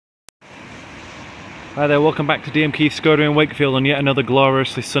Hi there, welcome back to DM Keith Skoda Wakefield on yet another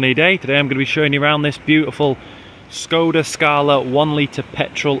gloriously sunny day. Today I'm going to be showing you around this beautiful Skoda SCALA 1.0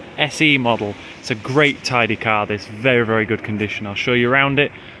 petrol SE model. It's a great tidy car, this very good condition. I'll show you around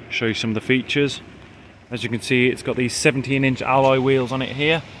it, show you some of the features. As you can see, it's got these 17-inch alloy wheels on it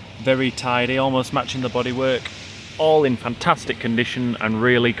here. Very tidy, almost matching the bodywork. All in fantastic condition and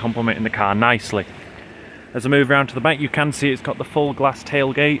really complementing the car nicely. As I move around to the back, you can see it's got the full glass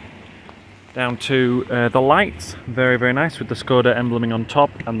tailgate down to the lights. Very nice, with the Skoda embleming on top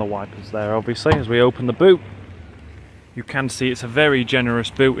and the wipers there obviously. As we open the boot, you can see it's a very generous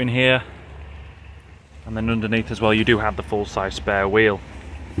boot in here, and then underneath as well you do have the full-size spare wheel.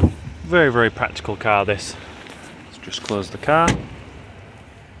 Very practical car this. Let's just close the car.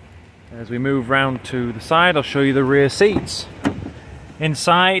 As we move round to the side, I'll show you the rear seats.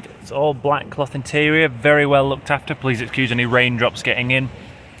 Inside, it's all black cloth interior, very well looked after. Please excuse any raindrops getting in.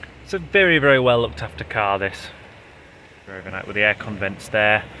 It's a very well looked after car this. Very nice with the aircon vents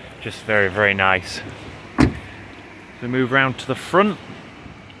there, just very nice. So we move round to the front.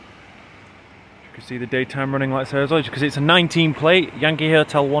 You can see the daytime running lights there as well, because it's a 19 plate Yankee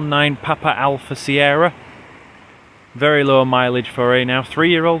Hotel 19 Papa Alpha Sierra. Very low mileage for a now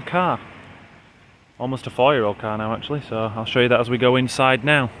 3-year-old car. Almost a 4-year-old car now actually, so I'll show you that as we go inside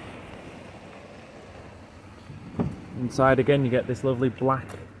now. Inside again you get this lovely black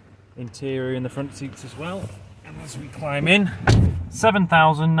interior in the front seats as well, and as we climb in,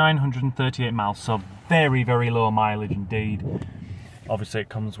 7,938 miles, so very low mileage indeed. Obviously it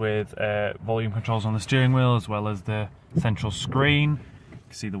comes with volume controls on the steering wheel as well as the central screen. You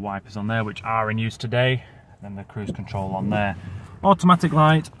can see the wipers on there which are in use today, and then the cruise control on there. Automatic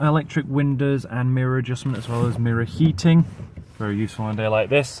light, electric windows and mirror adjustment as well as mirror heating. Very useful on a day like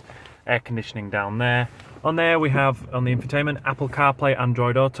this. Air conditioning down there. On there we have, on the infotainment, Apple CarPlay,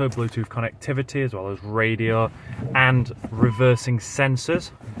 Android Auto, Bluetooth connectivity as well as radio and reversing sensors.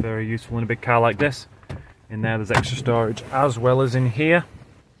 Very useful in a big car like this. In there's extra storage as well as in here.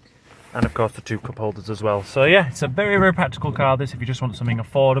 And of course the 2 cup holders as well. So yeah, it's a very practical car this if you just want something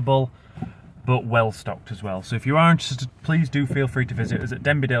affordable but well stocked as well. So if you are interested, please do feel free to visit us at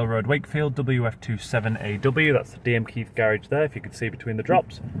Denby Dale Road, Wakefield, WF27AW. That's the DM Keith garage there, if you can see between the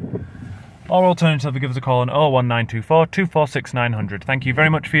drops. Or alternatively, give us a call on 01924 246 900. Thank you very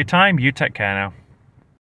much for your time. You take care now.